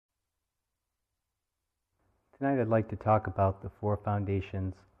Tonight I'd like to talk about the 4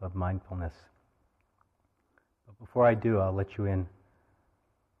 foundations of mindfulness. But before I do, I'll let you in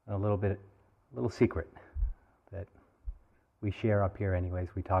on a little secret that we share up here anyways.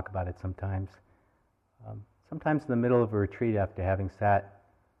 We talk about it sometimes. Sometimes in the middle of a retreat after having sat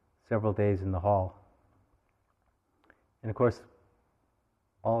several days in the hall. And of course,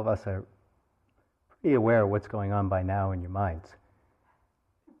 all of us are pretty aware of what's going on by now in your minds.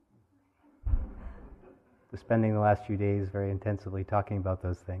 Spending the last few days very intensively talking about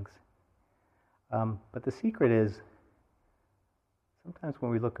those things. But the secret is, sometimes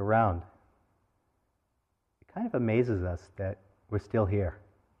when we look around, it kind of amazes us that we're still here.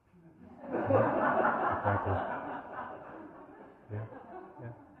 Frankly. Yeah.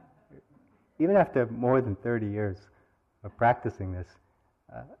 Even after more than 30 years of practicing this,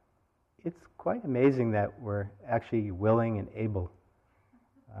 it's quite amazing that we're actually willing and able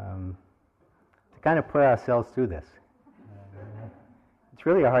to kind of put ourselves through this. It's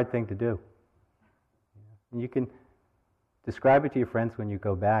really a hard thing to do. And you can describe it to your friends when you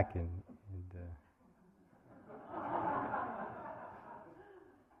go back, and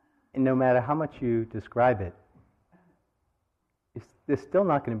no matter how much you describe it, they're still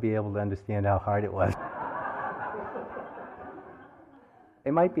not going to be able to understand how hard it was. They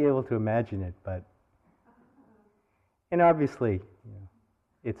might be able to imagine it, and obviously,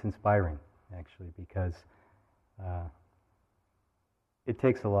 it's inspiring, actually, because it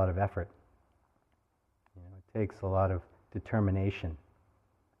takes a lot of effort. It takes a lot of determination.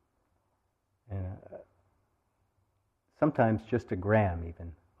 And sometimes just a gram,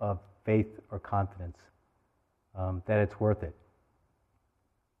 even, of faith or confidence that it's worth it,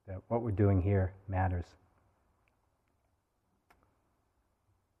 that what we're doing here matters.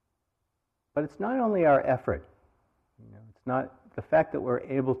 But it's not only our effort. It's not the fact that we're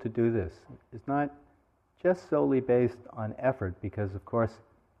able to do this. It's not just solely based on effort, because of course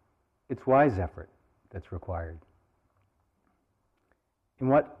it's wise effort that's required. And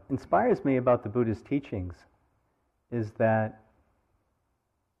what inspires me about the Buddha's teachings is that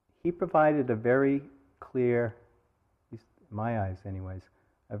he provided a very clear, at least in my eyes anyways,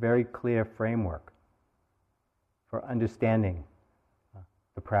 a very clear framework for understanding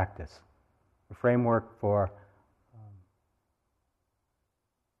the practice, a framework for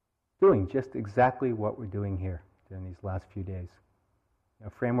doing just exactly what we're doing here during these last few days.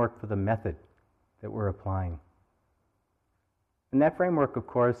 A framework for the method that we're applying. And that framework, of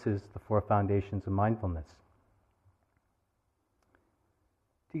course, is the 4 foundations of mindfulness.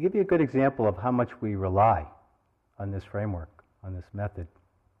 To give you a good example of how much we rely on this framework, on this method,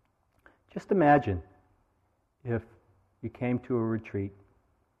 just imagine if you came to a retreat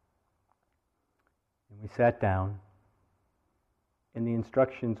and we sat down and the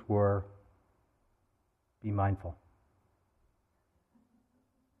instructions were, be mindful.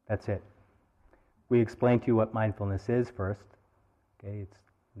 That's it. We explained to you what mindfulness is first. Okay, it's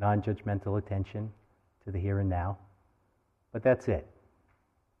non-judgmental attention to the here and now. But that's it.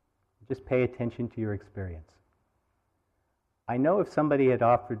 Just pay attention to your experience. I know if somebody had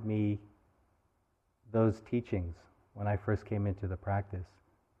offered me those teachings when I first came into the practice,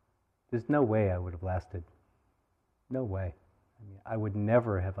 there's no way I would have lasted. No way. I would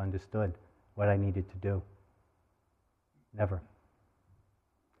never have understood what I needed to do. Never.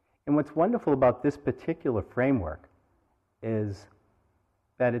 And what's wonderful about this particular framework is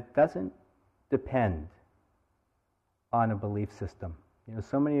that it doesn't depend on a belief system.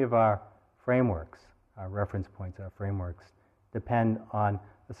 So many of our frameworks, our reference points, our frameworks, depend on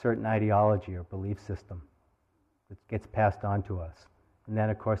a certain ideology or belief system that gets passed on to us. And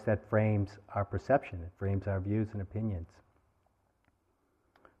then, of course, that frames our perception. It frames our views and opinions.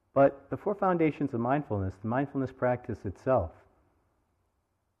 But the 4 foundations of mindfulness, the mindfulness practice itself,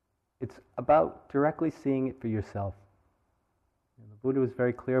 it's about directly seeing it for yourself. The Buddha was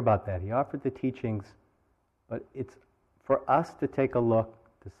very clear about that. He offered the teachings, but it's for us to take a look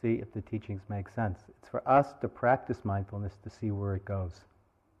to see if the teachings make sense. It's for us to practice mindfulness to see where it goes.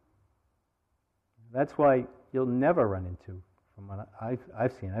 That's why you'll never run into, from what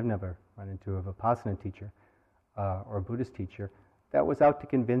I've seen, I've never run into a Vipassana teacher or a Buddhist teacher that was out to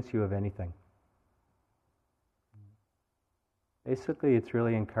convince you of anything. Basically, it's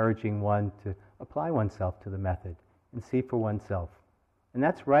really encouraging one to apply oneself to the method and see for oneself. And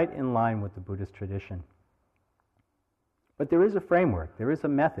that's right in line with the Buddhist tradition. But there is a framework, there is a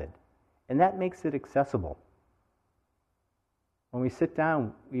method, and that makes it accessible. When we sit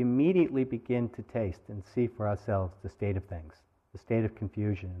down, we immediately begin to taste and see for ourselves the state of things, the state of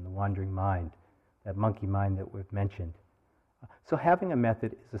confusion and the wandering mind, that monkey mind that we've mentioned. So having a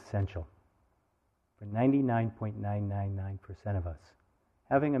method is essential for 99.999% of us,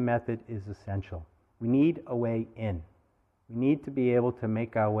 having a method is essential. We need a way in. We need to be able to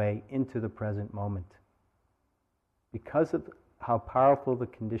make our way into the present moment. Because of how powerful the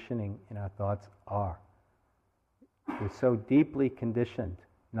conditioning in our thoughts are, we're so deeply conditioned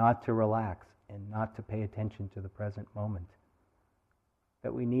not to relax and not to pay attention to the present moment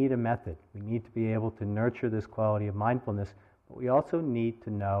that we need a method. We need to be able to nurture this quality of mindfulness, but we also need to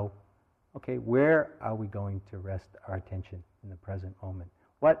know, okay, where are we going to rest our attention in the present moment?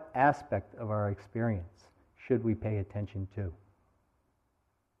 What aspect of our experience should we pay attention to?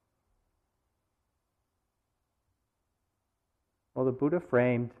 Well, the Buddha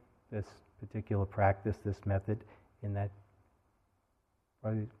framed this particular practice, this method, in that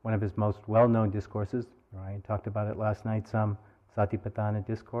one of his most well-known discourses. Ryan talked about it last night, some Satipatthana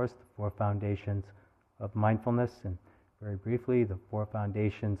discourse, the 4 foundations of mindfulness. And very briefly, the 4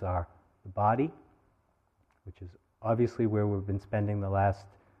 foundations are the body, which is obviously where we've been spending the last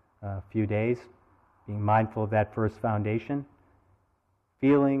few days, being mindful of that first foundation.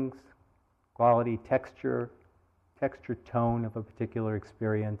 Feelings, quality, texture, tone of a particular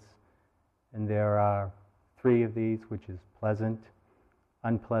experience. And there are 3 of these, which is pleasant,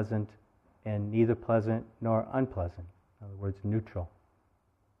 unpleasant, and neither pleasant nor unpleasant. In other words, neutral.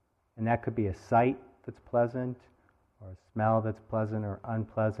 And that could be a sight that's pleasant, or a smell that's pleasant or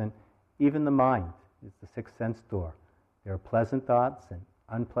unpleasant. Even the mind is the 6th sense door. There are pleasant thoughts and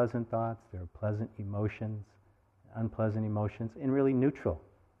unpleasant thoughts. There are pleasant emotions, unpleasant emotions, and really neutral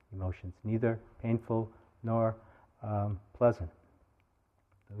emotions, neither painful nor pleasant.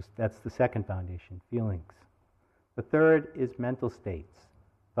 That's the 2nd foundation, feelings. The 3rd is mental states,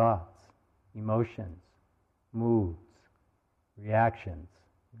 thoughts, emotions, moods, reactions,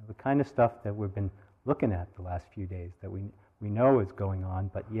 the kind of stuff that we've been looking at the last few days that we know is going on,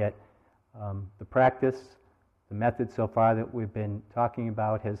 but yet the practice, the method so far that we've been talking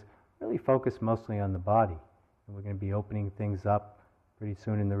about has really focused mostly on the body. And we're going to be opening things up pretty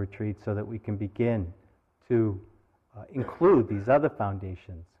soon in the retreat so that we can begin to include these other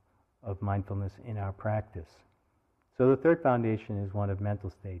foundations of mindfulness in our practice. So the 3rd foundation is one of mental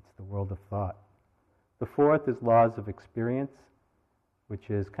states, the world of thought. The 4th is laws of experience, which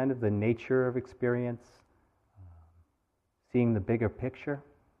is kind of the nature of experience, seeing the bigger picture.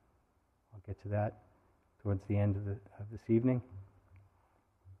 I'll get to that towards the end of this evening.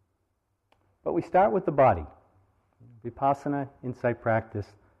 But we start with the body. Vipassana, insight practice,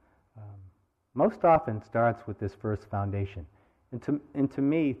 most often starts with this first foundation. And to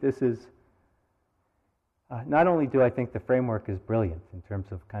me, this is, not only do I think the framework is brilliant in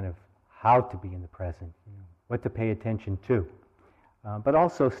terms of kind of how to be in the present, what to pay attention to, but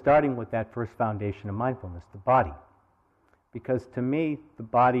also starting with that first foundation of mindfulness, the body. Because to me, the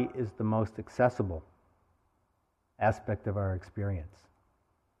body is the most accessible aspect of our experience.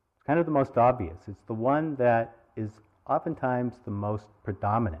 It's kind of the most obvious. It's the one that is oftentimes the most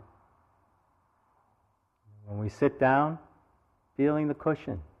predominant. When we sit down, feeling the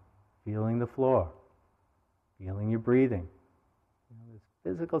cushion, feeling the floor, feeling your breathing, there's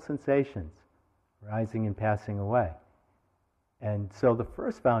physical sensations rising and passing away. And so the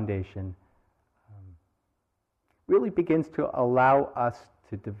first foundation really begins to allow us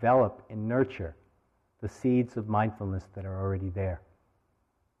to develop and nurture the seeds of mindfulness that are already there.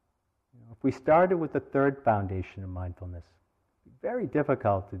 If we started with the 3rd foundation of mindfulness, it would be very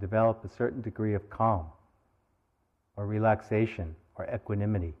difficult to develop a certain degree of calm or relaxation or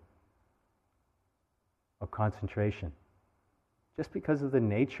equanimity or concentration, just because of the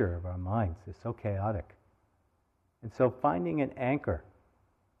nature of our minds. They're so chaotic. And so finding an anchor,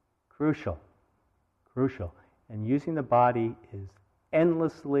 crucial. And using the body is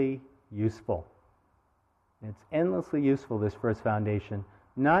endlessly useful. And it's endlessly useful, this first foundation,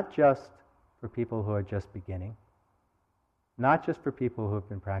 not just for people who are just beginning, not just for people who have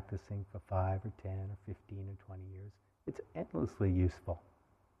been practicing for 5 or 10 or 15 or 20 years. It's endlessly useful.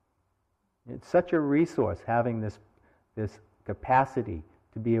 It's such a resource, having this capacity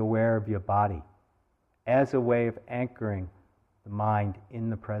to be aware of your body as a way of anchoring the mind in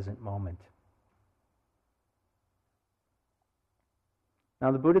the present moment.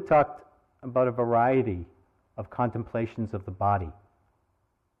 Now, the Buddha talked about a variety of contemplations of the body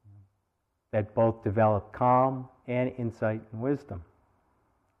that both develop calm and insight and wisdom.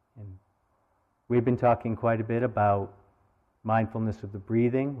 And we've been talking quite a bit about mindfulness of the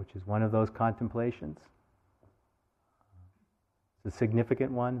breathing, which is one of those contemplations. It's a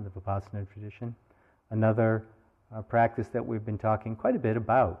significant one in the Vipassana tradition. Another practice that we've been talking quite a bit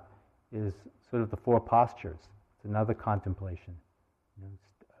about is sort of the 4 postures. It's another contemplation.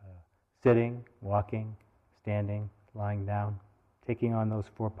 sitting, walking, standing, lying down, taking on those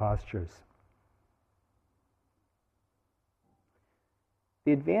 4 postures.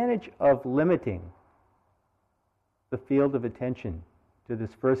 The advantage of limiting the field of attention to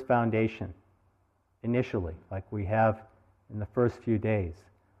this first foundation initially, like we have in the first few days,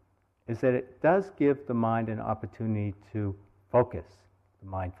 is that it does give the mind an opportunity to focus the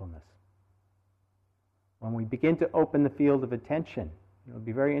mindfulness. When we begin to open the field of attention, it will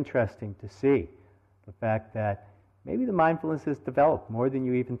be very interesting to see the fact that maybe the mindfulness has developed more than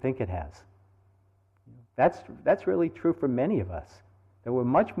you even think it has. That's really true for many of us, that we're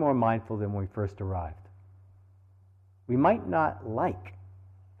much more mindful than when we first arrived. We might not like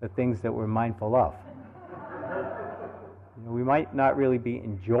the things that we're mindful of. We might not really be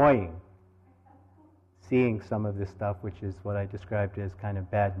enjoying seeing some of this stuff, which is what I described as kind of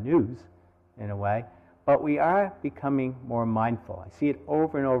bad news in a way, but we are becoming more mindful. I see it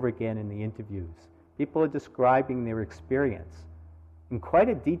over and over again in the interviews. People are describing their experience in quite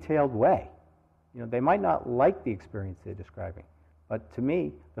a detailed way. They might not like the experience they're describing, but to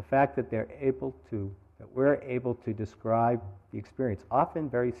me, the fact that we're able to describe the experience, often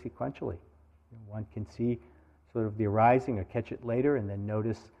very sequentially. One can see sort of the arising or catch it later and then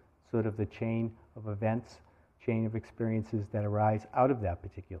notice sort of the chain of events, chain of experiences that arise out of that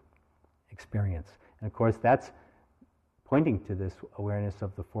particular experience. And of course, that's pointing to this awareness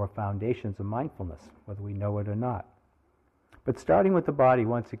of the 4 foundations of mindfulness, whether we know it or not. But starting with the body,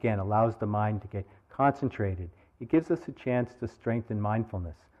 once again, allows the mind to get concentrated. It gives us a chance to strengthen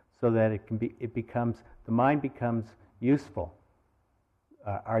mindfulness so that the mind becomes useful.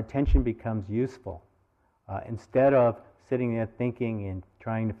 Our attention becomes useful. Instead of sitting there thinking and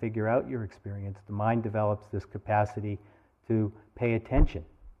trying to figure out your experience, the mind develops this capacity to pay attention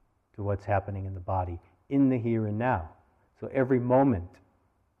to what's happening in the body, in the here and now. So every moment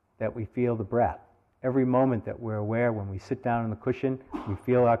that we feel the breath, every moment that we're aware when we sit down on the cushion, we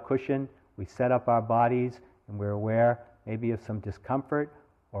feel our cushion, we set up our bodies, and we're aware maybe of some discomfort,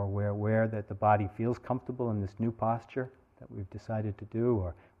 or we're aware that the body feels comfortable in this new posture that we've decided to do,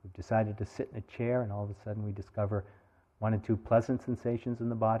 or we've decided to sit in a chair and all of a sudden we discover 1 or 2 pleasant sensations in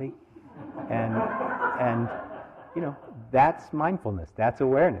the body. And that's mindfulness, that's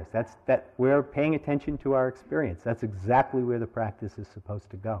awareness, that we're paying attention to our experience. That's exactly where the practice is supposed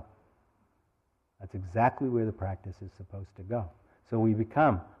to go. That's exactly where the practice is supposed to go. So we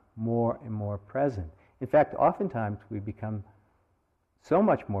become more and more present. In fact, oftentimes we become so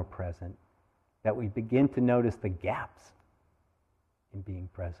much more present that we begin to notice the gaps in being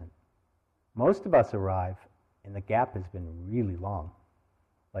present. Most of us arrive and the gap has been really long,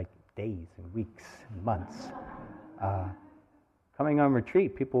 like days and weeks and months. Coming on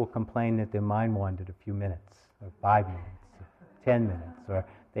retreat, people will complain that their mind wandered a few minutes, or 5 minutes, or 10 minutes, or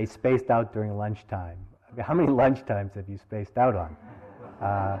they spaced out during lunchtime. How many lunchtimes have you spaced out on?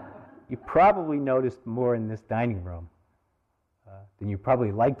 You probably noticed more in this dining room than you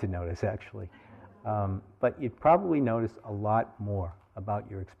probably like to notice, actually. But you'd probably notice a lot more about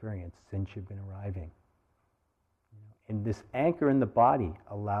your experience since you've been arriving. And this anchor in the body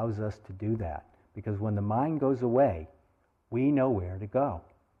allows us to do that, because when the mind goes away, we know where to go.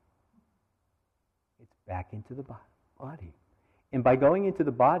 It's back into the body. And by going into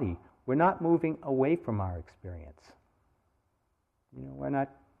the body, we're not moving away from our experience. We're not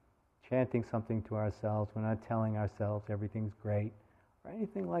chanting something to ourselves, we're not telling ourselves everything's great, or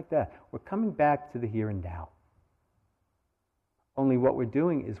anything like that. We're coming back to the here and now. Only what we're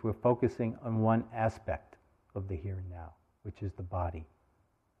doing is we're focusing on one aspect of the here and now, which is the body,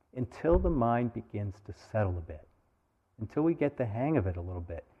 until the mind begins to settle a bit, until we get the hang of it a little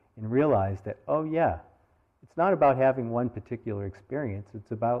bit and realize that, oh yeah, it's not about having one particular experience,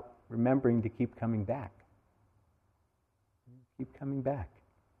 it's about remembering to keep coming back. Keep coming back.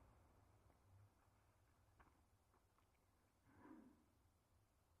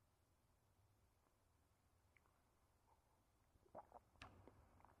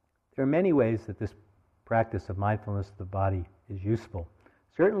 There are many ways that this practice of mindfulness of the body is useful.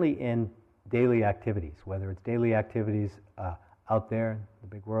 Certainly in daily activities, whether it's daily activities out there in the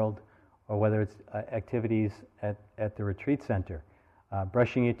big world, or whether it's activities at the retreat center.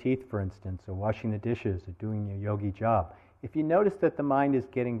 Brushing your teeth, for instance, or washing the dishes, or doing your yogi job. If you notice that the mind is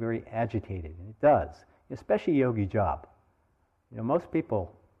getting very agitated, and it does, especially yogi job. Most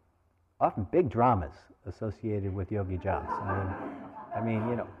people, often big dramas associated with yogi jobs. I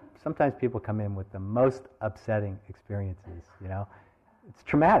mean, sometimes people come in with the most upsetting experiences, It's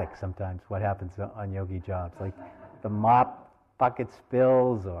traumatic sometimes what happens on yogi jobs. Like the mop bucket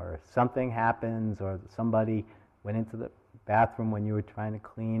spills, or something happens, or somebody went into the bathroom when you were trying to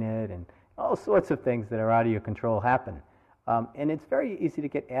clean it, and all sorts of things that are out of your control happen. And it's very easy to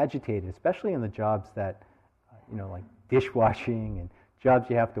get agitated, especially in the jobs that, like dishwashing and jobs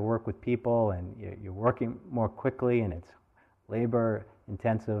you have to work with people, and you're working more quickly, and it's labor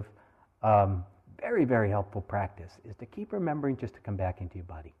intensive. Very, very helpful practice is to keep remembering just to come back into your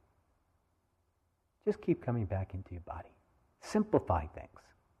body. Just keep coming back into your body. Simplify things.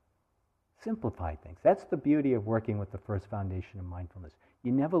 Simplify things. That's the beauty of working with the first foundation of mindfulness.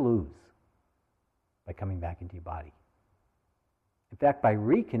 You never lose by coming back into your body. In fact, by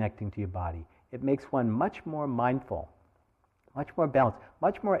reconnecting to your body, it makes one much more mindful, much more balanced,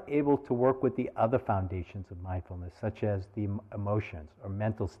 much more able to work with the other foundations of mindfulness, such as the emotions or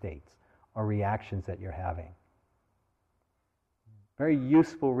mental states or reactions that you're having. Very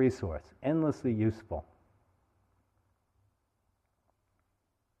useful resource, endlessly useful.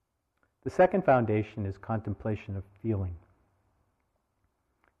 The second foundation is contemplation of feeling.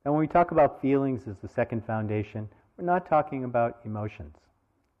 Now, when we talk about feelings as the second foundation, we're not talking about emotions,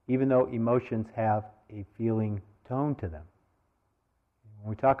 even though emotions have a feeling tone to them. When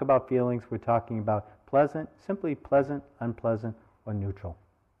we talk about feelings, we're talking about pleasant, simply pleasant, unpleasant, or neutral.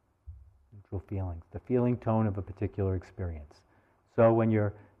 Neutral feelings, the feeling tone of a particular experience. So when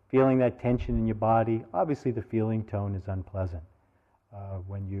you're feeling that tension in your body, obviously the feeling tone is unpleasant.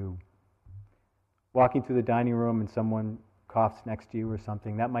 When you walking through the dining room and someone coughs next to you or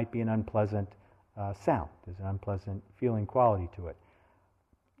something, that might be an unpleasant sound. There's an unpleasant feeling quality to it.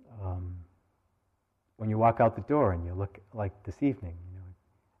 When you walk out the door and you look like this evening,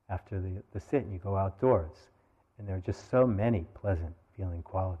 after the sit and you go outdoors, and there are just so many pleasant feeling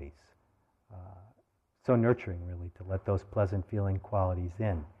qualities. So nurturing, really, to let those pleasant feeling qualities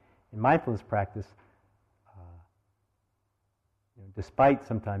in. In mindfulness practice, despite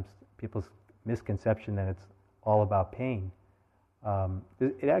sometimes people's misconception that it's all about pain,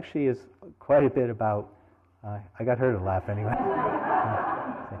 it actually is quite a bit about, I got her to laugh anyway.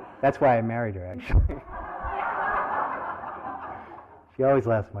 That's why I married her, actually. She always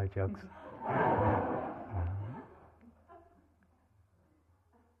laughs at my jokes.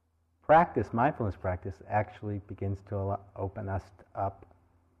 Mindfulness practice actually begins to open us up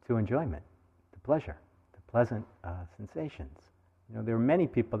to enjoyment, to pleasure, to pleasant sensations. There are many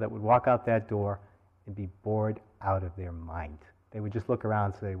people that would walk out that door and be bored out of their mind. They would just look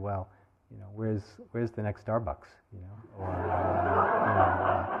around and say, well, where's the next Starbucks? Or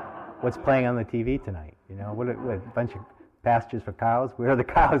what's playing on the TV tonight? What a bunch of pastures for cows? Where are the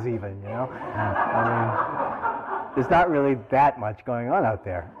cows even? There's not really that much going on out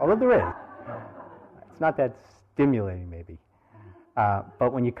there, although there is. It's not that stimulating, maybe.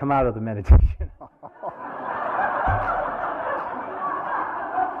 But when you come out of the meditation hall,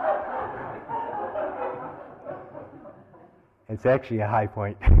 it's actually a high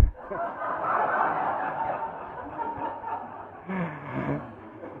point.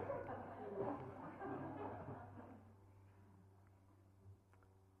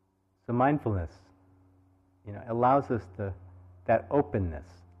 So mindfulness, allows us that openness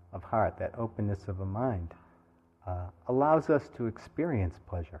of heart, that openness of a mind, allows us to experience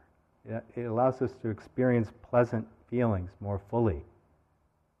pleasure. It allows us to experience pleasant feelings more fully.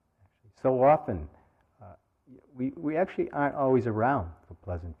 So often, we actually aren't always around for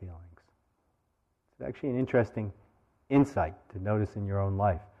pleasant feelings. It's actually an interesting insight to notice in your own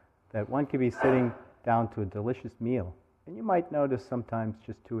life, that one could be sitting down to a delicious meal, and you might notice sometimes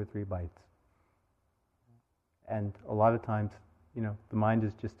just 2 or 3 bites. And a lot of times, the mind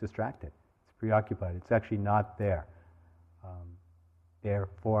is just distracted. It's preoccupied. It's actually not there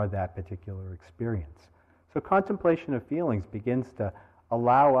for that particular experience. So contemplation of feelings begins to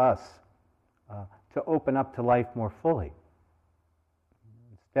allow us to open up to life more fully.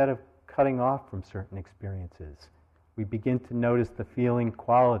 Instead of cutting off from certain experiences, we begin to notice the feeling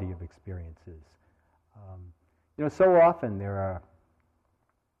quality of experiences. So often there are,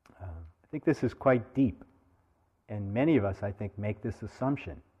 I think this is quite deep, and many of us, I think, make this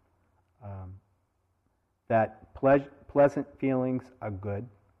assumption that pleasant feelings are good,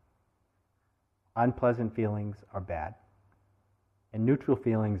 unpleasant feelings are bad, and neutral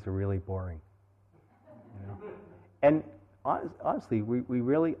feelings are really boring. And honestly, we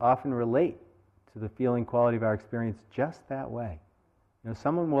really often relate to the feeling quality of our experience just that way.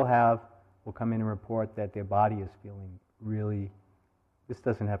 Someone will come in and report that their body is feeling really, this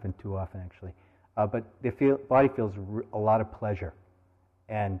doesn't happen too often actually, but their body feels a lot of pleasure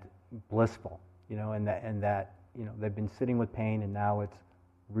and blissful, and that they've been sitting with pain and now it's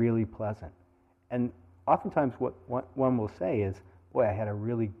really pleasant. And oftentimes what one will say is, boy, I had a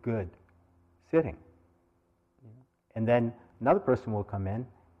really good sitting. And then another person will come in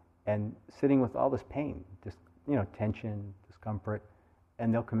and sitting with all this pain, just, tension, discomfort,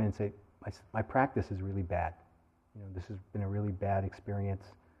 and they'll come in and say, my practice is really bad. This has been a really bad experience.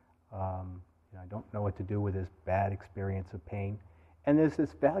 I don't know what to do with this bad experience of pain. And there's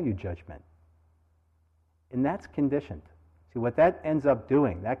this value judgment. And that's conditioned. See, what that ends up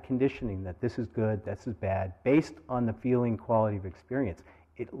doing, that conditioning that this is good, this is bad, based on the feeling quality of experience,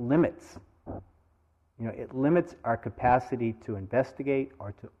 it limits. It limits our capacity to investigate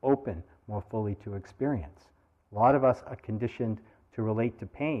or to open more fully to experience. A lot of us are conditioned to relate to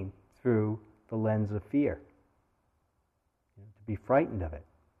pain through the lens of fear, to be frightened of it.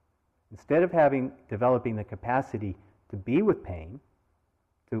 Instead of developing the capacity to be with pain,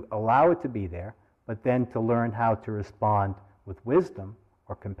 to allow it to be there, but then to learn how to respond with wisdom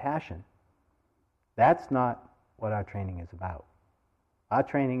or compassion, that's not what our training is about. Our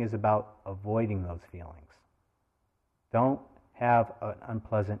training is about avoiding those feelings. Don't have an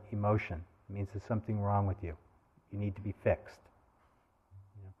unpleasant emotion. It means there's something wrong with you. You need to be fixed.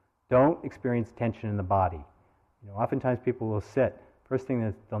 Don't experience tension in the body. Oftentimes people will sit. First thing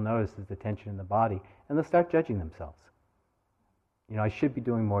that they'll notice is the tension in the body, and they'll start judging themselves. I should be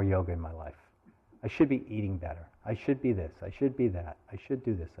doing more yoga in my life. I should be eating better. I should be this. I should be that. I should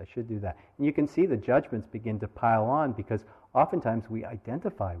do this. I should do that. And you can see the judgments begin to pile on because oftentimes we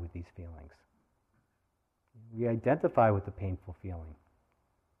identify with these feelings. We identify with the painful feeling.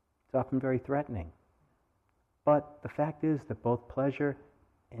 It's often very threatening. But the fact is that both pleasure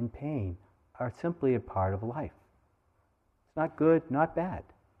and pain are simply a part of life. It's not good, not bad.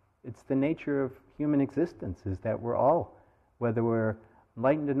 It's the nature of human existence, is that we're all, whether we're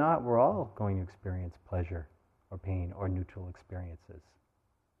enlightened or not, we're all going to experience pleasure or pain or neutral experiences.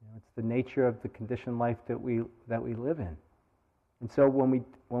 It's the nature of the conditioned life that we live in. And so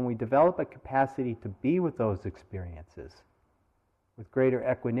when we develop a capacity to be with those experiences with greater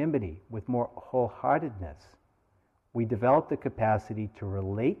equanimity, with more wholeheartedness, we develop the capacity to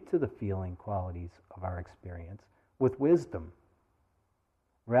relate to the feeling qualities of our experience with wisdom,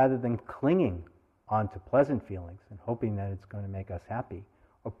 rather than clinging onto pleasant feelings and hoping that it's going to make us happy,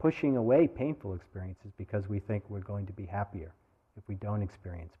 or pushing away painful experiences because we think we're going to be happier if we don't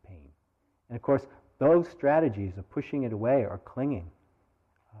experience pain. And of course, those strategies of pushing it away or clinging,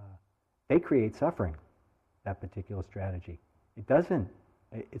 they create suffering, that particular strategy.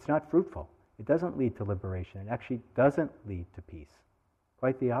 It's not fruitful. It doesn't lead to liberation. It actually doesn't lead to peace.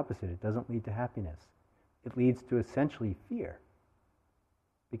 Quite the opposite. It doesn't lead to happiness. It leads to essentially fear.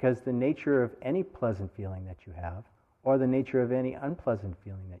 Because the nature of any pleasant feeling that you have, or the nature of any unpleasant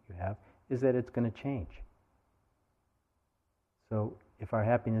feeling that you have, is that it's going to change. So if our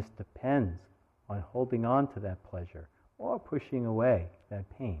happiness depends on holding on to that pleasure or pushing away that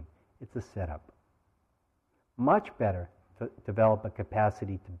pain, it's a setup. Much better to develop a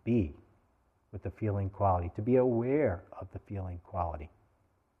capacity to be with the feeling quality, to be aware of the feeling quality.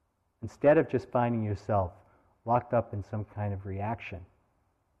 Instead of just finding yourself locked up in some kind of reaction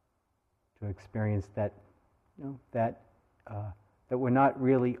to experience that we're not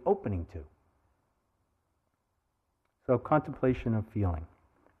really opening to. So contemplation of feeling,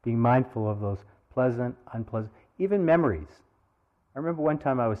 being mindful of those pleasant, unpleasant, even memories. I remember one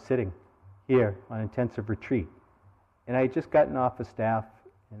time I was sitting here on intensive retreat, and I had just gotten off of staff,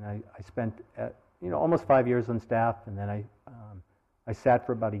 and I spent almost 5 years on staff, and then I sat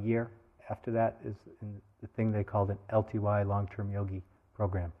for about a year. After that is in the thing they called an LTY, long-term yogi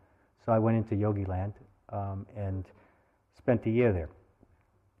program. So I went into Yogi Land and spent a year there.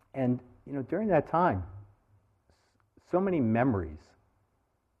 And during that time, so many memories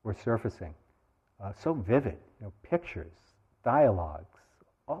were surfacing, so vivid. Pictures, dialogues,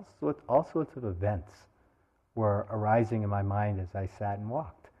 all sorts of events were arising in my mind as I sat and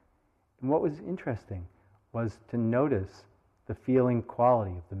walked. And what was interesting was to notice the feeling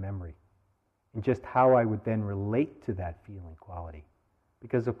quality of the memory and just how I would then relate to that feeling quality.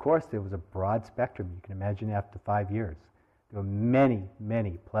 Because of course there was a broad spectrum. You can imagine after 5 years, there were many,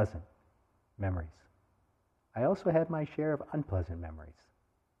 many pleasant memories. I also had my share of unpleasant memories.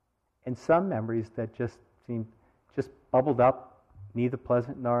 And some memories that just bubbled up, neither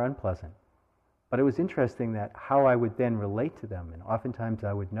pleasant nor unpleasant. But it was interesting that how I would then relate to them, and oftentimes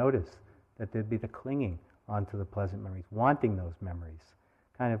I would notice that there'd be the clinging onto the pleasant memories, wanting those memories,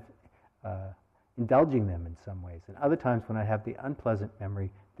 kind of indulging them in some ways. And other times when I have the unpleasant memory,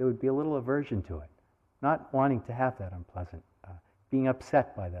 there would be a little aversion to it, not wanting to have that unpleasant, being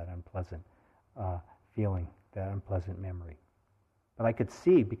upset by that unpleasant feeling, that unpleasant memory. But I could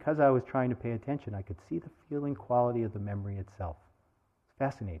see, because I was trying to pay attention, I could see the feeling quality of the memory itself. It's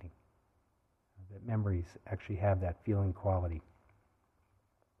fascinating. that memories actually have that feeling quality.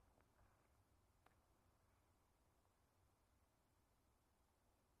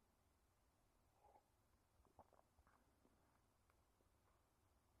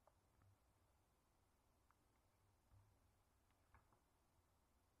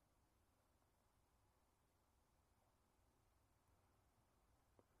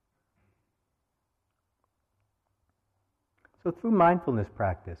 So through mindfulness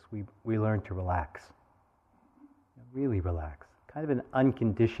practice, we learn to relax, really relax, kind of an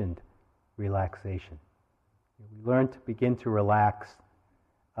unconditioned relaxation. We learn to begin to relax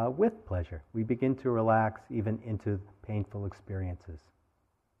with pleasure. We begin to relax even into painful experiences.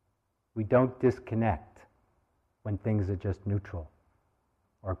 We don't disconnect when things are just neutral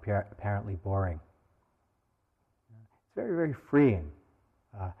or apparently boring. It's very, very freeing.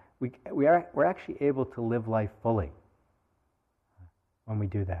 We're actually able to live life fully when we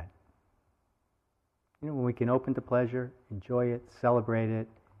do that. When we can open to pleasure, enjoy it, celebrate it,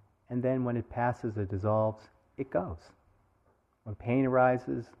 and then when it passes or dissolves, it goes. When pain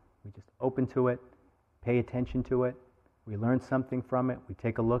arises, we just open to it, pay attention to it, we learn something from it, we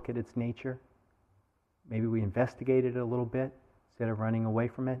take a look at its nature, maybe we investigate it a little bit instead of running away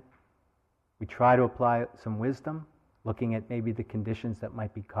from it. We try to apply some wisdom, looking at maybe the conditions that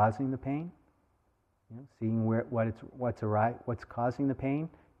might be causing the pain. Seeing what's causing the pain.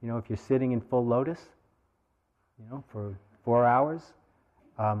 If you're sitting in full lotus, for 4 hours,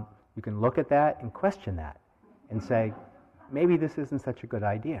 you can look at that and question that and say, maybe this isn't such a good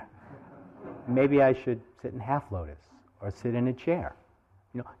idea. Maybe I should sit in half lotus or sit in a chair.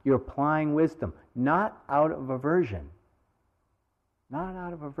 You're applying wisdom, not out of aversion, but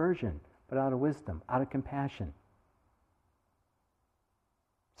out of wisdom, out of compassion.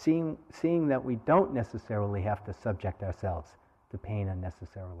 Seeing that we don't necessarily have to subject ourselves to pain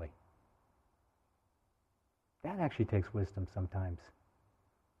unnecessarily. That actually takes wisdom sometimes.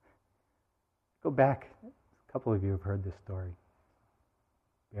 Go back, a couple of you have heard this story.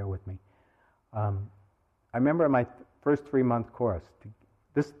 Bear with me. I remember in my first 3-month course,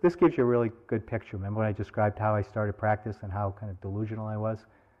 this gives you a really good picture. Remember when I described how I started practice and how kind of delusional I was?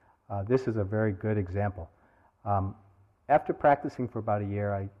 This is a very good example. After practicing for about a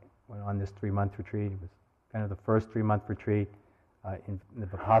year, I went on this 3-month retreat. It was kind of the first 3-month retreat in the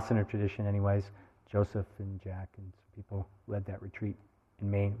Vipassana tradition anyways. Joseph and Jack and some people led that retreat in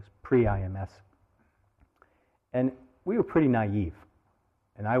Maine. It was pre-IMS. And we were pretty naive.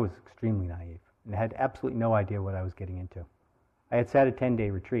 And I was extremely naive and had absolutely no idea what I was getting into. I had sat a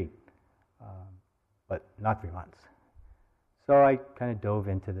 10-day retreat, but not 3 months. So I kind of dove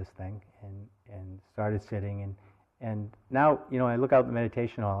into this thing and started sitting. And now, I look out in the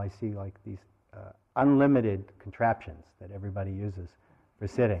meditation hall, I see like these unlimited contraptions that everybody uses for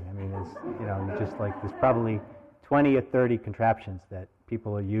sitting. I mean, there's probably 20 or 30 contraptions that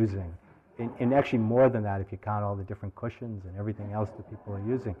people are using. And actually more than that if you count all the different cushions and everything else that people are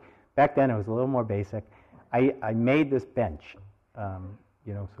using. Back then it was a little more basic. I made this bench,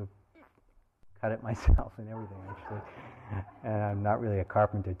 so cut it myself and everything actually. And I'm not really a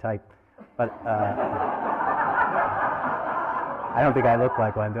carpenter type. But I don't think I look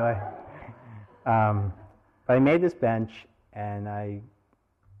like one, do I? But I made this bench, and I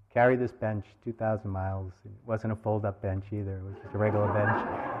carried this bench 2,000 miles. It wasn't a fold-up bench either. It was just a regular bench.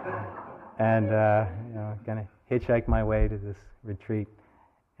 And, kind of hitchhiked my way to this retreat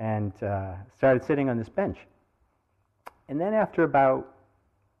and started sitting on this bench. And then after about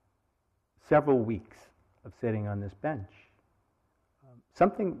several weeks of sitting on this bench,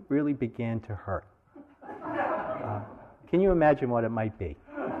 something really began to hurt. Can you imagine what it might be?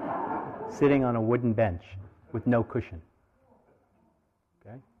 Sitting on a wooden bench with no cushion.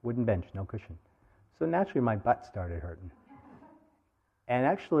 Okay? Wooden bench, no cushion. So naturally my butt started hurting. And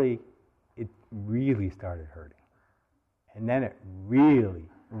actually, it really started hurting. And then it really,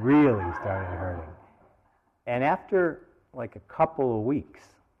 really started hurting. And after like a couple of weeks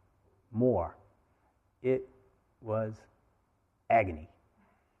more, it was agony.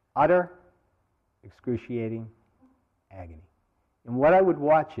 Utter, excruciating agony. And what I would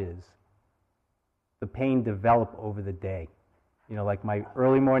watch is the pain develop over the day. Like my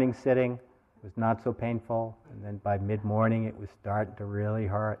early morning sitting was not so painful, and then by mid-morning it was starting to really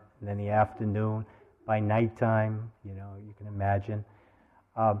hurt, and then the afternoon, by nighttime, you can imagine.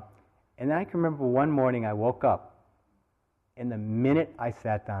 And then I can remember one morning I woke up, and the minute I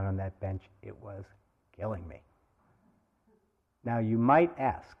sat down on that bench, it was killing me. Now you might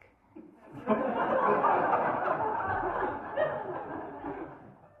ask,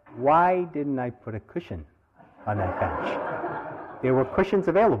 why didn't I put a cushion on that bench? There were cushions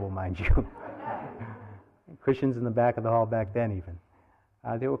available, mind you. cushions in the back of the hall back then even.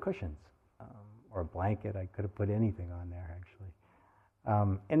 There were cushions, or a blanket. I could have put anything on there, actually.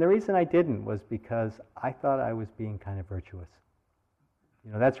 And the reason I didn't was because I thought I was being kind of virtuous.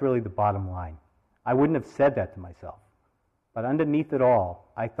 You know, that's really the bottom line. I wouldn't have said that to myself. But underneath it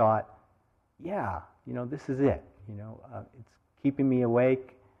all, I thought, yeah, you know, this is it. You know, it's keeping me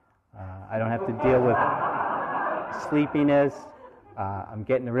awake. I don't have to deal with sleepiness. I'm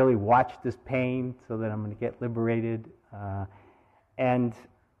getting to really watch this pain so that I'm going to get liberated. And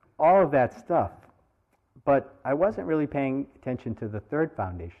all of that stuff. But I wasn't really paying attention to the third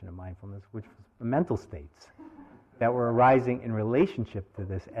foundation of mindfulness, which was the mental states that were arising in relationship to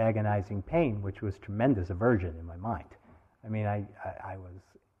this agonizing pain, which was tremendous aversion in my mind. I mean, I was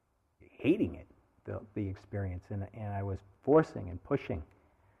hating it, the experience, and I was forcing and pushing.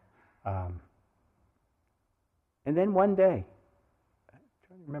 And then one day, I'm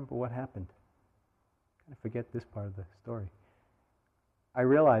trying to remember what happened. I kind of forget this part of the story. I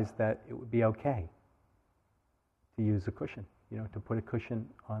realized that it would be okay to use a cushion, you know, to put a cushion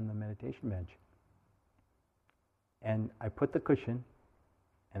on the meditation bench. And I put the cushion,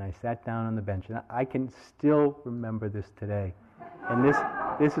 and I sat down on the bench, and I can still remember this today. And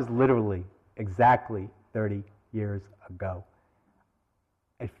this is literally exactly 30 years ago.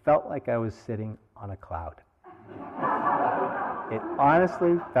 It felt like I was sitting on a cloud. It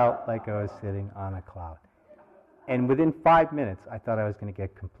honestly felt like I was sitting on a cloud. And within 5 minutes, I thought I was going to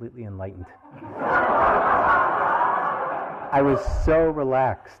get completely enlightened. I was so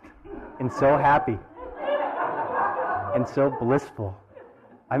relaxed and so happy and so blissful.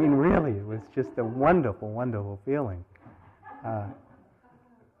 I mean, really, it was just a wonderful, wonderful feeling.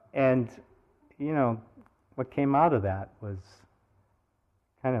 And, you know, what came out of that was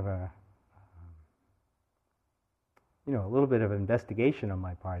kind of a little bit of investigation on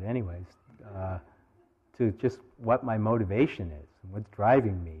my part anyways, to just what my motivation is and what's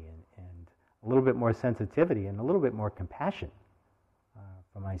driving me, and a little bit more sensitivity and a little bit more compassion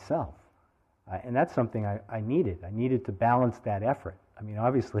for myself. And that's something I needed. I needed to balance that effort. I mean,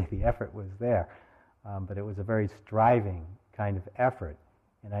 obviously the effort was there, but it was a very striving kind of effort.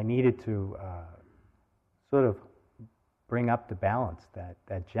 And I needed to sort of bring up to balance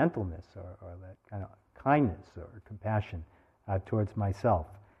that gentleness or that kind of kindness or compassion towards myself.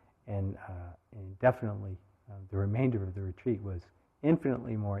 And definitely the remainder of the retreat was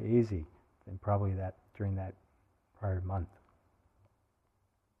infinitely more easy than probably that during that prior month.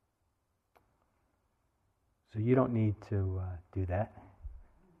 So you don't need to do that.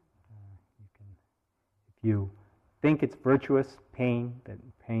 If you think it's virtuous pain, that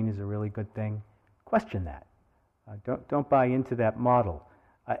pain is a really good thing, question that. Don't buy into that model.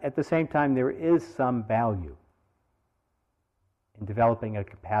 At the same time, there is some value in developing a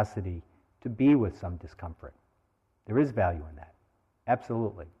capacity to be with some discomfort. There is value in that,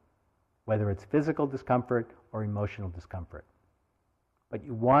 absolutely, whether it's physical discomfort or emotional discomfort. But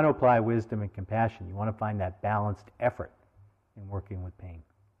you want to apply wisdom and compassion. You want to find that balanced effort in working with pain.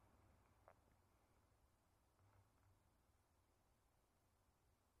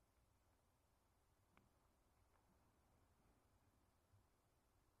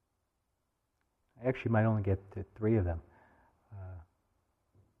 I actually might only get to 3 of them.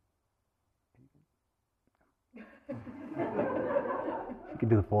 You can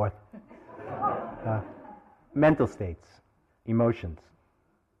do the 4th. Mental states, emotions,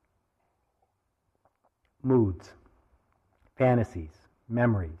 moods, fantasies,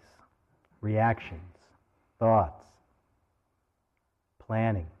 memories, reactions, thoughts,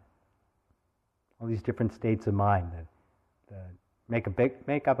 planning. All these different states of mind that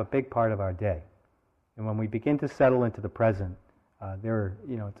make up a big part of our day. And when we begin to settle into the present,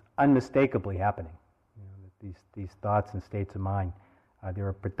 it's unmistakably happening. These thoughts and states of mind, they're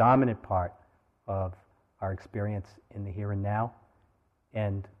a predominant part of our experience in the here and now.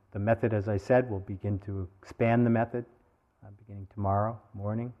 And the method, as I said, will begin to expand the method, beginning tomorrow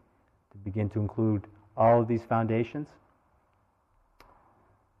morning, to begin to include all of these foundations.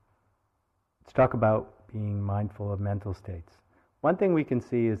 Let's talk about being mindful of mental states. One thing we can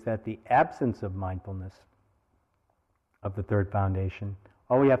see is that the absence of mindfulness of the third foundation,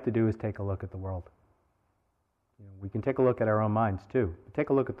 all we have to do is take a look at the world. We can take a look at our own minds too, but take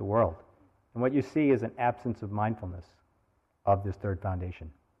a look at the world. And what you see is an absence of mindfulness of this third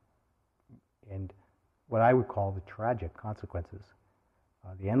foundation. And what I would call the tragic consequences,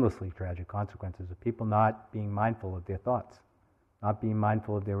 the endlessly tragic consequences of people not being mindful of their thoughts, not being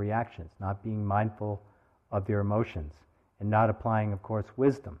mindful of their reactions, not being mindful of their emotions, and not applying, of course,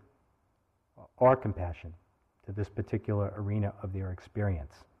 wisdom or compassion to this particular arena of their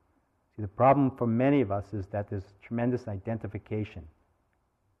experience. See, See, the problem for many of us is that there's tremendous identification.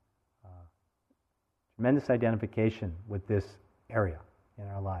 Tremendous identification with this area in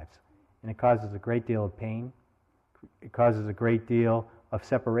our lives. And it causes a great deal of pain. It causes a great deal of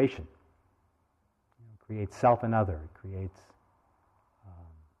separation. It creates self and other. It creates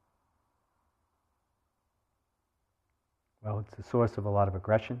well, it's the source of a lot of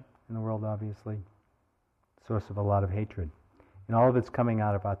aggression in the world, obviously. Source of a lot of hatred. And all of it's coming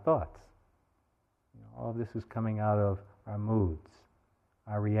out of our thoughts. All of this is coming out of our moods,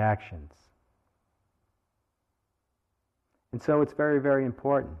 our reactions. And so it's very, very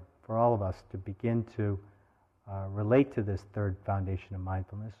important for all of us to begin to relate to this third foundation of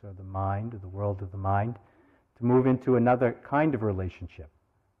mindfulness, or the mind, or the world of the mind, to move into another kind of relationship.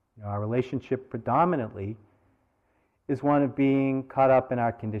 Our relationship predominantly is one of being caught up in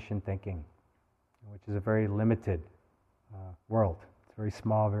our conditioned thinking, which is a very limited world. It's very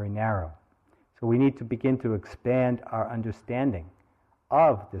small, very narrow. So we need to begin to expand our understanding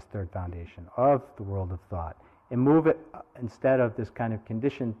of this third foundation, of the world of thought, and move it, instead of this kind of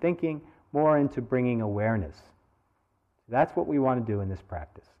conditioned thinking, more into bringing awareness. That's what we want to do in this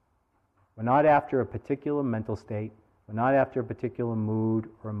practice. We're not after a particular mental state. We're not after a particular mood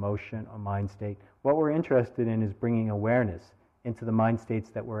or emotion or mind state. What we're interested in is bringing awareness into the mind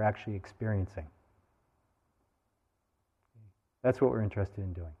states that we're actually experiencing. That's what we're interested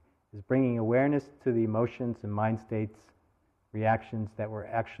in doing, is bringing awareness to the emotions and mind states, reactions that we're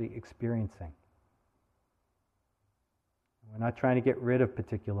actually experiencing. We're not trying to get rid of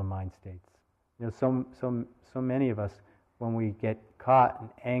particular mind states. So many of us, when we get caught in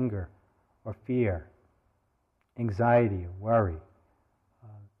anger or fear, anxiety or worry,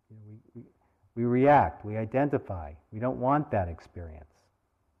 we react, we identify. We don't want that experience.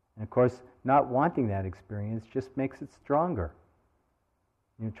 And of course, not wanting that experience just makes it stronger.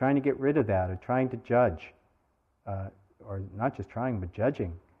 Trying to get rid of that, or trying to judge, or not just trying, but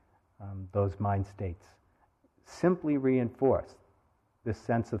judging those mind states, simply reinforce this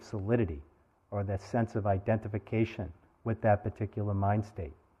sense of solidity, or that sense of identification with that particular mind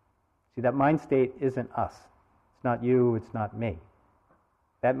state. See, that mind state isn't us. It's not you, it's not me.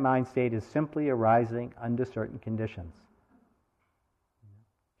 That mind state is simply arising under certain conditions.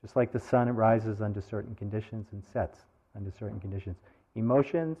 Just like the sun arises under certain conditions and sets under certain conditions.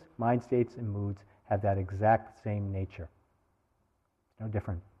 Emotions, mind states, and moods have that exact same nature. It's no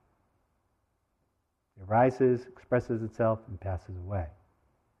different. It arises, expresses itself, and passes away.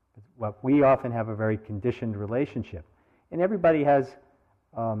 But we often have a very conditioned relationship. And everybody has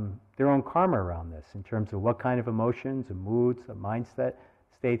their own karma around this in terms of what kind of emotions and moods, or mindset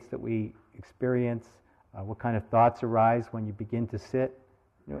states that we experience, what kind of thoughts arise when you begin to sit.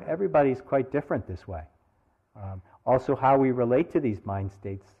 Everybody's quite different this way. Also, how we relate to these mind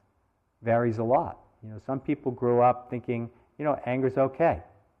states varies a lot. Some people grow up thinking, anger's okay.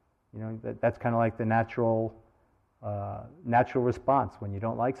 That's kind of like the natural response when you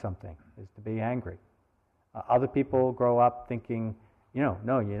don't like something, is to be angry. Other people grow up thinking, no,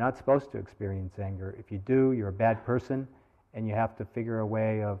 you're not supposed to experience anger. If you do, you're a bad person, and you have to figure a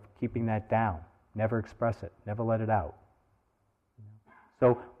way of keeping that down. Never express it. Never let it out.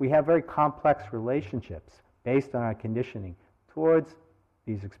 So we have very complex relationships based on our conditioning towards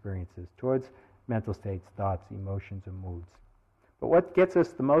these experiences, towards mental states, thoughts, emotions, and moods. But what gets us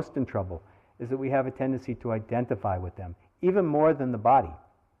the most in trouble is that we have a tendency to identify with them, even more than the body.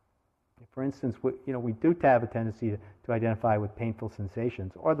 For instance, we do have a tendency to identify with painful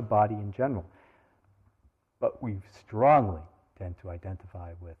sensations, or the body in general. But we strongly tend to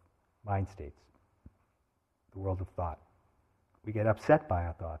identify with mind states, the world of thought. We get upset by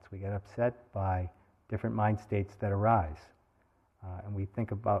our thoughts. We get upset by different mind states that arise. And we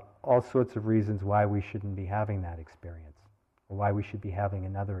think about all sorts of reasons why we shouldn't be having that experience, or why we should be having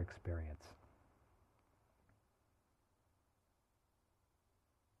another experience.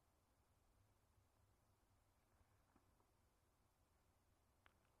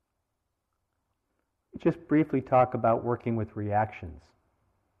 Just briefly talk about working with reactions,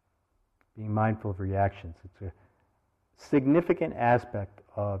 being mindful of reactions. It's a significant aspect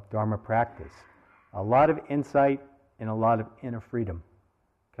of Dharma practice. A lot of insight and a lot of inner freedom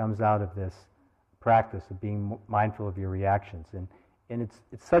comes out of this practice of being mindful of your reactions. And it's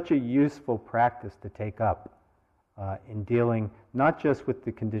such a useful practice to take up in dealing not just with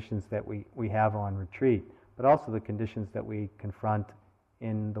the conditions that we have on retreat, but also the conditions that we confront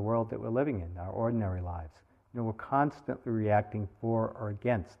in the world that we're living in, our ordinary lives. We're constantly reacting for or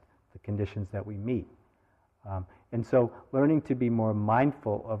against the conditions that we meet. And so learning to be more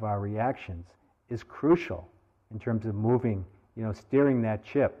mindful of our reactions is crucial in terms of moving steering that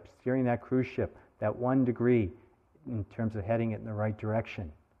ship, steering that cruise ship, that 1 degree in terms of heading it in the right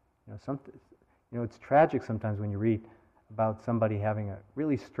direction. It's tragic sometimes when you read about somebody having a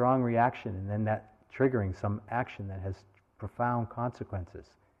really strong reaction and then that triggering some action that has profound consequences.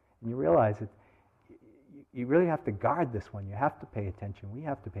 And you realize that you really have to guard this one. You have to pay attention. We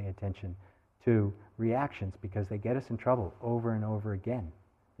have to pay attention to reactions because they get us in trouble over and over again.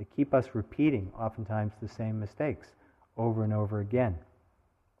 They keep us repeating oftentimes the same mistakes over and over again.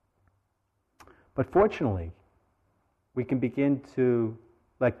 But fortunately, we can begin to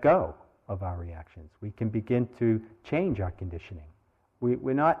let go of our reactions. We can begin to change our conditioning.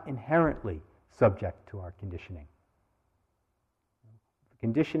 We're not inherently subject to our conditioning.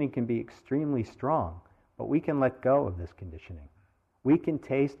 Conditioning can be extremely strong, but we can let go of this conditioning. We can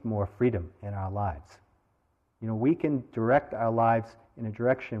taste more freedom in our lives. We can direct our lives in a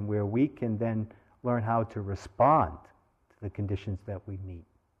direction where we can then learn how to respond to the conditions that we meet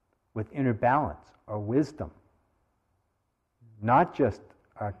with inner balance or wisdom, not just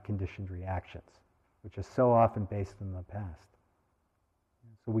our conditioned reactions, which are so often based in the past.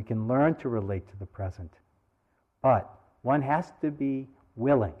 So we can learn to relate to the present, but one has to be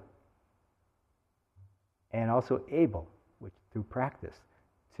willing and also able, which through practice,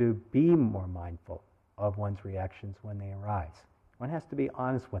 to be more mindful of one's reactions when they arise. One has to be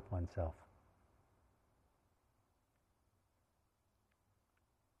honest with oneself.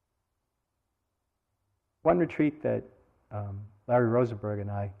 One retreat that Larry Rosenberg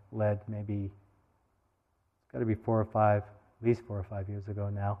and I led, maybe it's got to be at least 4 or 5 years ago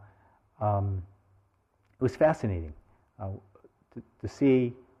now. It was fascinating to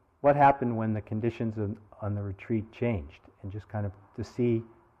see what happened when the conditions on the retreat changed, and just kind of to see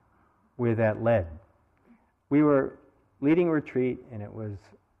where that led. We were leading a retreat, and it was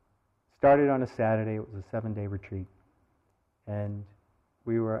started on a Saturday. It was a 7-day retreat, and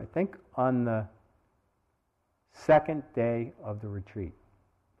we were, I think, on the second day of the retreat.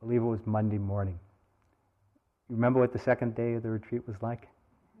 I believe it was Monday morning. You remember what the second day of the retreat was like?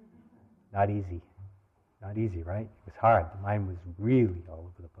 Not easy. Not easy, right? It was hard. The mind was really all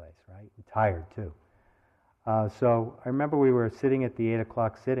over the place, right? And tired, too. So I remember we were sitting at the 8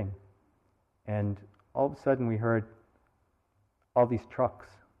 o'clock sitting, and all of a sudden we heard all these trucks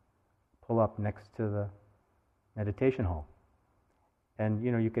pull up next to the meditation hall. And,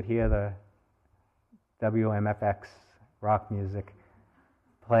 you could hear the WMFX rock music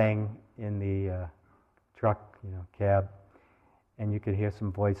playing in the truck, cab, and you could hear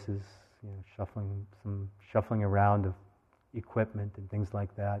some voices, shuffling around of equipment and things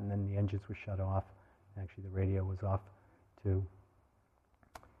like that, and then the engines were shut off. Actually, the radio was off too.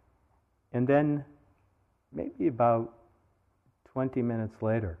 And then, maybe about 20 minutes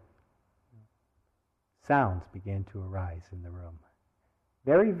later, sounds began to arise in the room.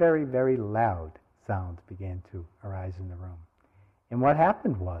 Very, very, very loud sounds began to arise in the room. And what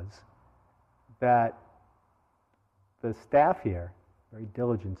happened was that the staff here, very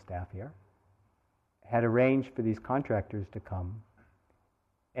diligent staff here, had arranged for these contractors to come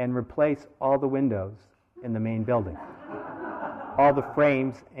and replace all the windows in the main building. All the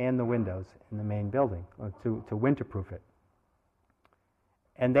frames and the windows in the main building, to winterproof it.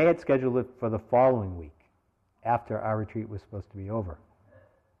 And they had scheduled it for the following week, after our retreat was supposed to be over.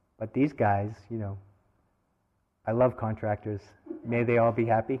 But these guys, I love contractors. May they all be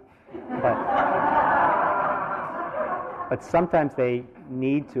happy. But sometimes they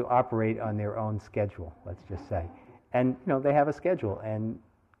need to operate on their own schedule, let's just say. And, they have a schedule, and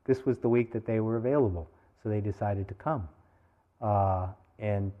this was the week that they were available, so they decided to come.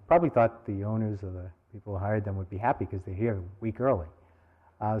 And probably thought the owners or the people who hired them would be happy because they're here a week early.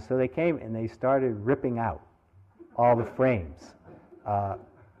 So they came and they started ripping out all the frames and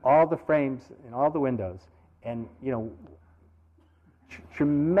all the windows, and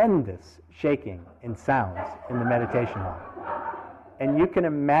tremendous shaking and sounds in the meditation hall. And you can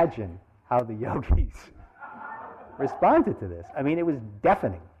imagine how the yogis responded to this. I mean, it was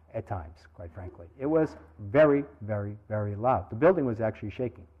deafening at times, quite frankly. It was very, very, very loud. The building was actually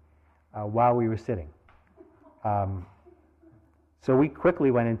shaking while we were sitting. So we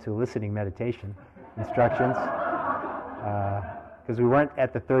quickly went into listening meditation instructions because we weren't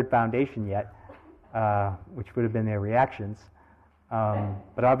at the third foundation yet, which would have been their reactions.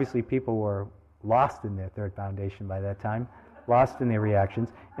 But obviously people were lost in their third foundation by that time, lost in their reactions,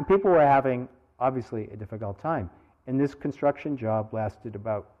 and people were having, obviously, a difficult time. And this construction job lasted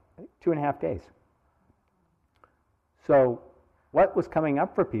about 2.5 days. So what was coming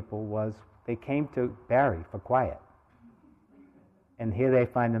up for people was they came to Barry for quiet. And here they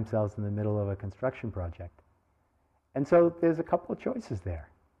find themselves in the middle of a construction project. And so there's a couple of choices there.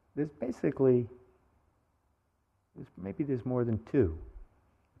 Maybe there's more than two.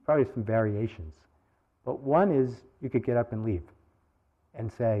 Probably some variations. But one is you could get up and leave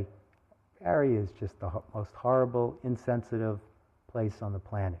and say, Barry is just the most horrible, insensitive place on the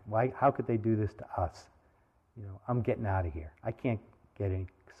planet. How could they do this to us? I'm getting out of here. I can't get any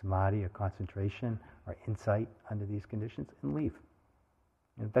samadhi or concentration or insight under these conditions, and leave.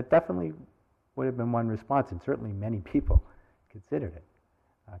 That definitely would have been one response, and certainly many people considered it,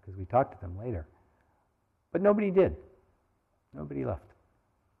 because we talked to them later. But nobody did. Nobody left.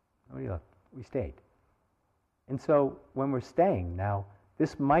 We stayed. And so when we're staying now,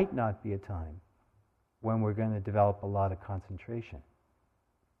 this might not be a time when we're going to develop a lot of concentration,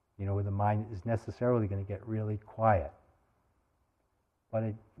 where the mind is necessarily going to get really quiet. But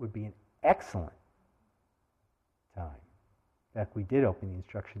it would be an excellent time. In fact, we did open the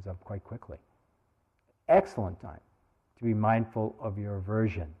instructions up quite quickly. Excellent time to be mindful of your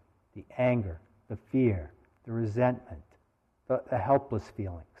aversion, the anger, the fear, the resentment, the helpless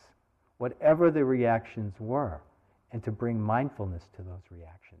feelings, whatever the reactions were, and to bring mindfulness to those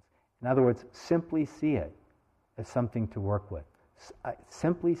reactions. In other words, simply see it as something to work with.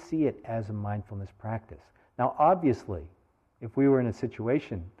 Simply see it as a mindfulness practice. Now, obviously, if we were in a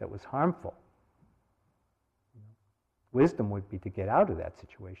situation that was harmful, wisdom would be to get out of that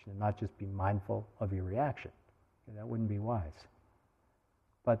situation and not just be mindful of your reaction. That wouldn't be wise.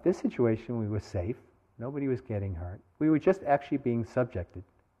 But this situation, we were safe. Nobody was getting hurt. We were just actually being subjected,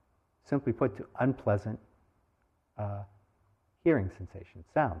 simply put, to unpleasant hearing sensations,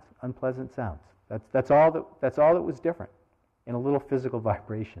 sounds, unpleasant sounds. That's all that was different, in a little physical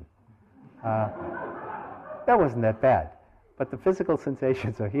vibration. That wasn't that bad, but the physical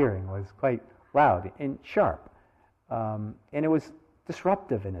sensations of hearing was quite loud and sharp, and it was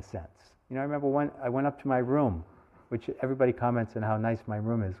disruptive in a sense. I remember I went up to my room, which everybody comments on how nice my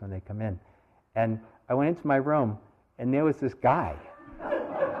room is when they come in, and I went into my room, and there was this guy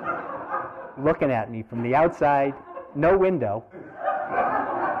looking at me from the outside, no window.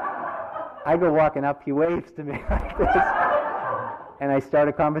 I go walking up, he waves to me like this, and I start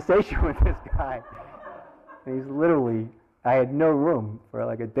a conversation with this guy. And he's literally, I had no room for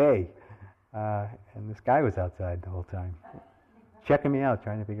like a day, and this guy was outside the whole time, checking me out,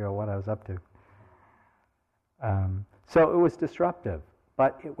 trying to figure out what I was up to. So it was disruptive,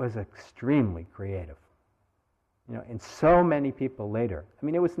 but it was extremely creative. And so many people later,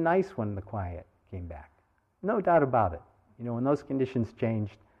 it was nice when the quiet came back. No doubt about it. When those conditions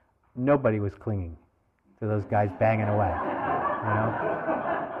changed, nobody was clinging to those guys banging away.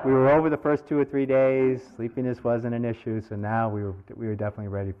 We were over the first 2 or 3 days. Sleepiness wasn't an issue, so now we were definitely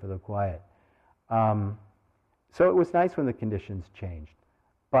ready for the quiet. So it was nice when the conditions changed.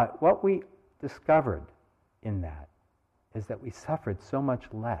 But what we discovered in that is that we suffered so much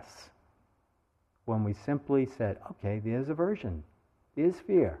less when we simply said, okay, there's aversion, there's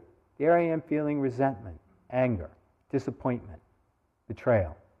fear. There I am feeling resentment, anger, disappointment,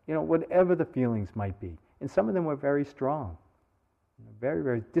 betrayal. Whatever the feelings might be. And some of them were very strong. Very,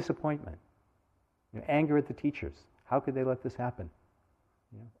 very disappointment. Anger at the teachers. How could they let this happen?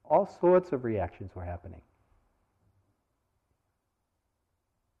 All sorts of reactions were happening.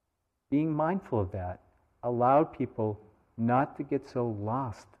 Being mindful of that allowed people not to get so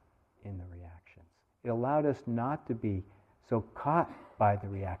lost in the reactions. It allowed us not to be so caught by the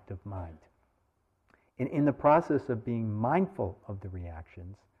reactive mind. And in the process of being mindful of the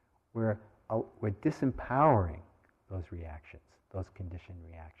reactions, we're disempowering those reactions, those conditioned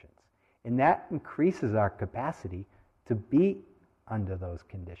reactions. And that increases our capacity to be under those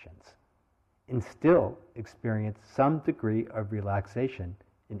conditions and still experience some degree of relaxation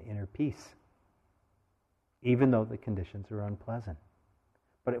and inner peace, even though the conditions are unpleasant.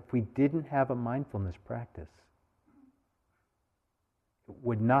 But if we didn't have a mindfulness practice, it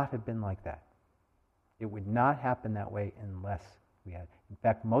would not have been like that. It would not happen that way unless we had. In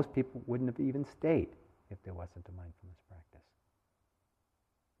fact, most people wouldn't have even stayed if there wasn't a mindfulness practice.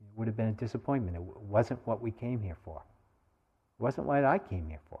 It would have been a disappointment. It wasn't what we came here for. It wasn't what I came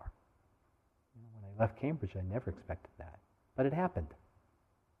here for. When I left Cambridge, I never expected that. But it happened.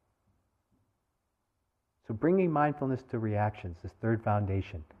 So bringing mindfulness to reactions, this third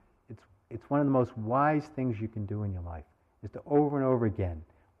foundation, it's one of the most wise things you can do in your life, is to over and over again,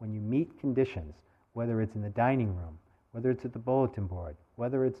 when you meet conditions, whether it's in the dining room, whether it's at the bulletin board,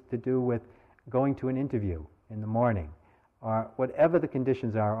 whether it's to do with going to an interview in the morning, or whatever the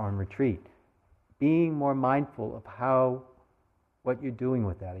conditions are on retreat, being more mindful of what you're doing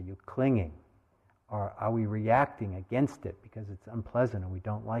with that. Are you clinging? Or are we reacting against it because it's unpleasant and we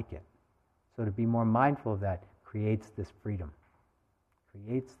don't like it? So to be more mindful of that creates this freedom.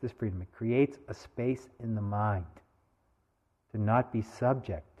 Creates this freedom. It creates a space in the mind to not be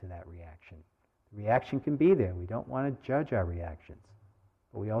subject to that reaction. The reaction can be there. We don't want to judge our reactions.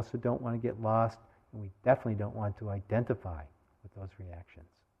 But we also don't want to get lost, and we definitely don't want to identify with those reactions.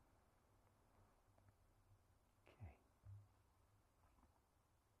 Okay.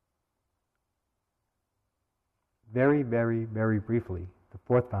 Very, very, very briefly, the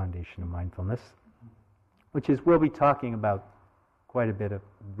fourth foundation of mindfulness, which is we'll be talking about quite a bit of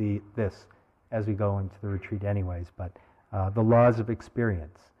this as we go into the retreat anyways, but the laws of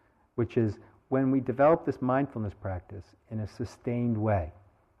experience, which is when we develop this mindfulness practice in a sustained way.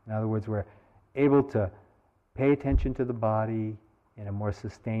 In other words, we're able to pay attention to the body in a more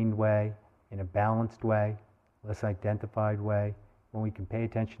sustained way, in a balanced way, less identified way, when we can pay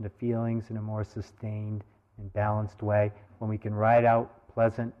attention to feelings in a more sustained and balanced way, when we can ride out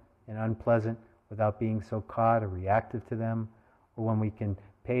pleasant and unpleasant without being so caught or reactive to them, or when we can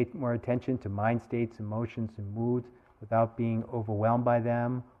pay more attention to mind states, emotions, and moods without being overwhelmed by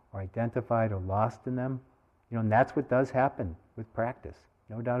them or identified or lost in them. And that's what does happen with practice,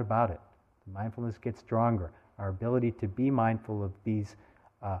 no doubt about it. The mindfulness gets stronger. Our ability to be mindful of these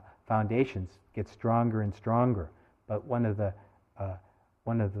foundations gets stronger and stronger. But one of the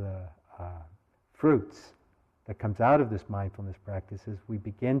fruits that comes out of this mindfulness practice is we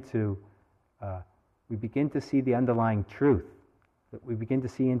begin to see the underlying truth, that we begin to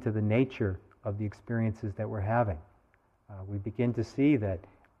see into the nature of the experiences that we're having. We begin to see that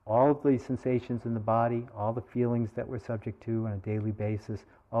all of the sensations in the body, all the feelings that we're subject to on a daily basis,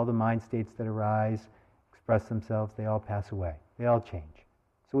 all the mind states that arise, express themselves, they all pass away. They all change.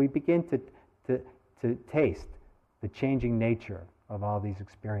 So we begin to taste the changing nature of all these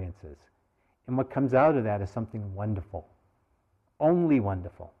experiences. And what comes out of that is something wonderful, only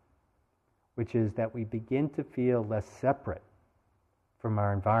wonderful, which is that we begin to feel less separate from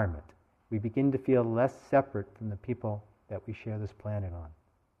our environment. We begin to feel less separate from the people that we share this planet on.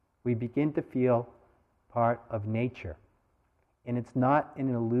 We begin to feel part of nature. And it's not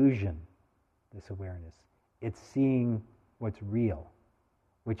an illusion, this awareness. It's seeing what's real,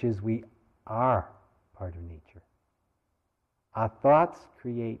 which is we are part of nature. Our thoughts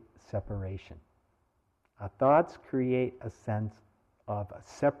create separation. Our thoughts create a sense of a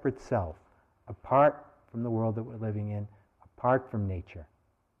separate self, apart from the world that we're living in, apart from nature.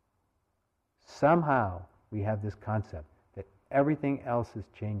 Somehow we have this concept that everything else is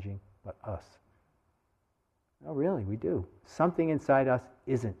changing but us. No, really, we do. Something inside us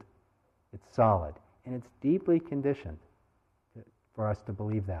isn't. It's solid. And it's deeply conditioned for us to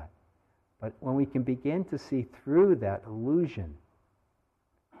believe that. But when we can begin to see through that illusion,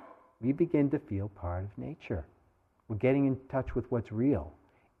 we begin to feel part of nature. We're getting in touch with what's real.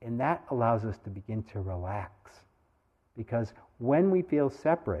 And that allows us to begin to relax. Because when we feel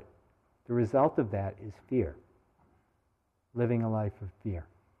separate, the result of that is fear. Living a life of fear.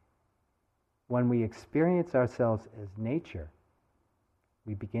 When we experience ourselves as nature,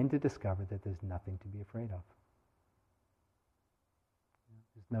 we begin to discover that there's nothing to be afraid of.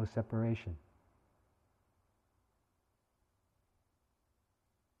 There's no separation.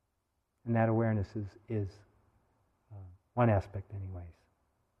 And that awareness is one aspect, anyways,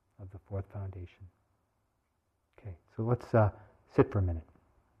 of the fourth foundation. Okay, so let's sit for a minute.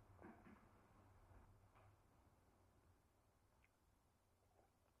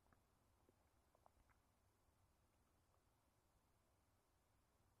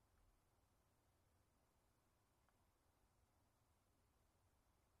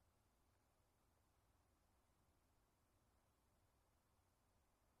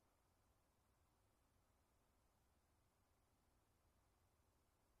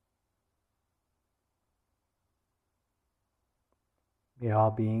 May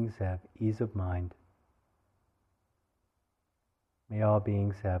all beings have ease of mind. May all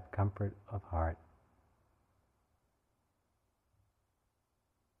beings have comfort of heart.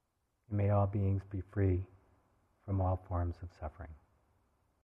 And may all beings be free from all forms of suffering.